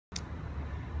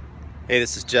Hey,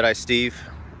 this is Jedi Steve.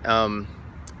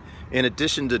 In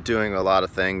addition to doing a lot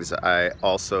of things, I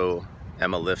also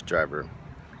am a Lyft driver.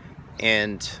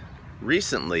 And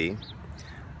recently,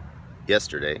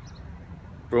 yesterday,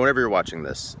 or whenever you're watching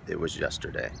this, it was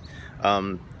yesterday,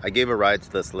 I gave a ride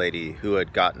to this lady who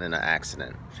had gotten in an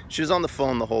accident. She was on the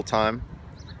phone the whole time,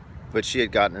 but she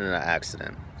had gotten in an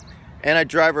accident. And I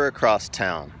drive her across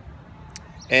town.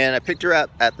 And I picked her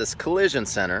up at this collision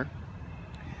center,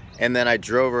 and then I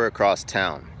drove her across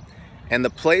town. And the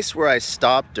place where I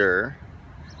stopped her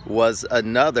was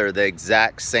the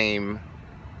exact same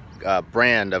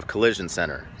brand of collision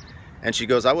center. And she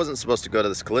goes, I wasn't supposed to go to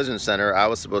this collision center, I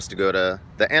was supposed to go to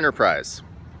the Enterprise.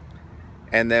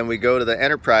 And then we go to the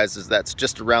Enterprises that's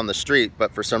just around the street,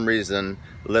 but for some reason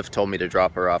Lyft told me to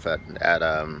drop her off at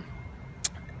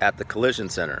the collision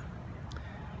center.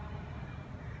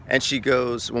 And she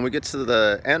goes, when we get to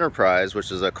the Enterprise, which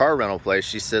is a car rental place,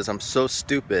 she says, I'm so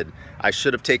stupid. I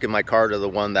should have taken my car to the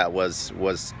one that was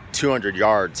 200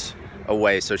 yards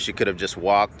away, so she could have just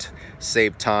walked,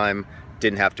 saved time,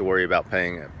 didn't have to worry about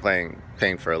paying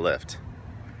for a Lyft.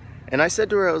 And I said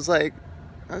to her, I was like,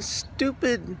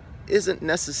 stupid isn't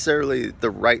necessarily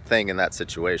the right thing in that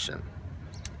situation.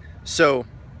 So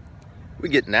we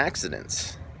get in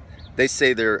accidents. They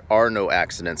say there are no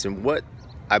accidents, and what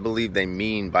I believe they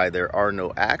mean by there are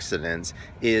no accidents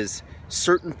is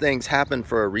certain things happen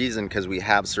for a reason because we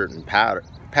have certain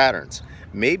patterns.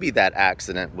 Maybe that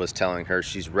accident was telling her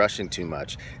she's rushing too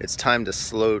much. It's time to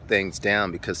slow things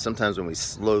down, because sometimes when we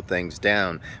slow things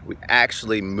down, we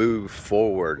actually move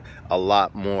forward a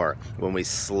lot more when we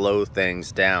slow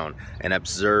things down and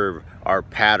observe our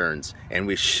patterns and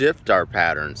we shift our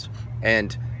patterns.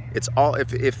 And it's all,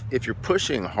 if you're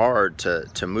pushing hard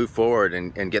to move forward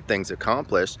and get things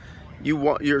accomplished,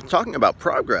 you're talking about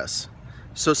progress.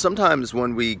 So sometimes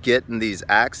when we get in these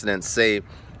accidents, say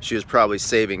she was probably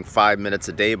saving 5 minutes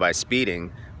a day by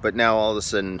speeding, but now all of a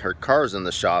sudden her car's in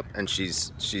the shop and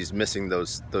she's missing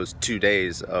those 2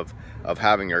 days of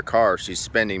having her car. She's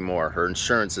spending more, her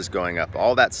insurance is going up,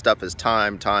 all that stuff is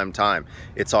time.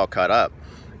 It's all cut up.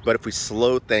 But if we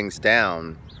slow things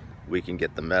down, we can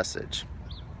get the message.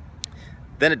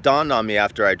 Then it dawned on me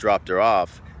after I dropped her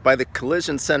off, by the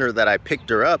collision center that I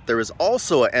picked her up, there was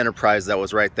also an Enterprise that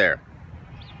was right there.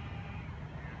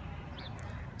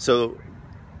 So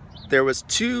there was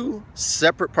two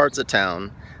separate parts of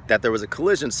town that there was a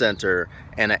collision center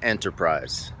and an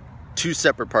Enterprise. Two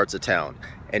separate parts of town.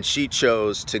 And she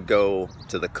chose to go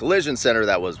to the collision center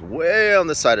that was way on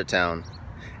the side of town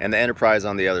and the Enterprise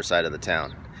on the other side of the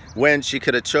town, when she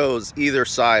could have chose either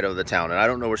side of the town. And I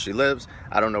don't know where she lives,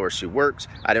 I don't know where she works,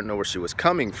 I don't know where she was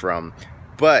coming from,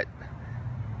 but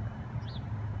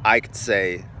I could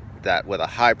say that with a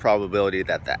high probability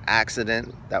that the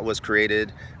accident that was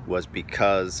created was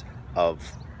because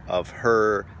of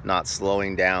her not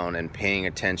slowing down and paying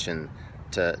attention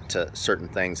to certain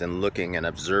things and looking and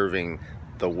observing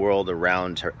the world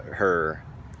around her.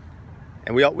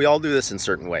 And we all do this in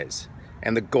certain ways.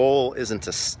 And the goal isn't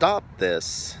to stop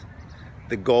this.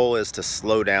 The goal is to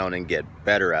slow down and get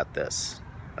better at this.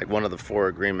 Like one of the 4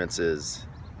 agreements is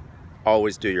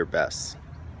always do your best.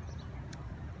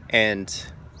 And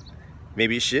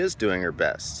maybe she is doing her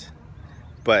best,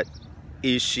 but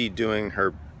is she doing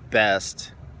her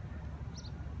best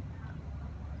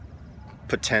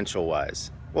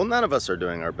potential-wise? Well, none of us are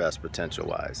doing our best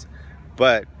potential-wise,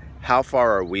 but how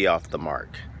far are we off the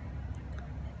mark?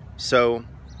 So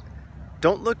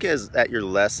don't look at your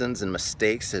lessons and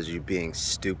mistakes as you being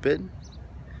stupid,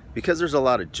 because there's a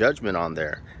lot of judgment on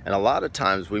there, and a lot of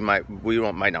times we might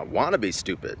not want to be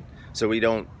stupid, so we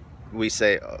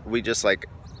just like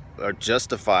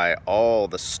justify all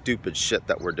the stupid shit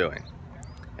that we're doing.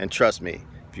 And trust me,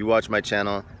 if you watch my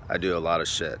channel, I do a lot of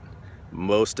shit.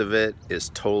 Most of it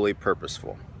is totally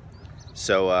purposeful.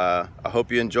 So I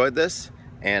hope you enjoyed this,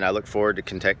 and I look forward to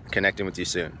connecting with you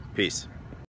soon. Peace.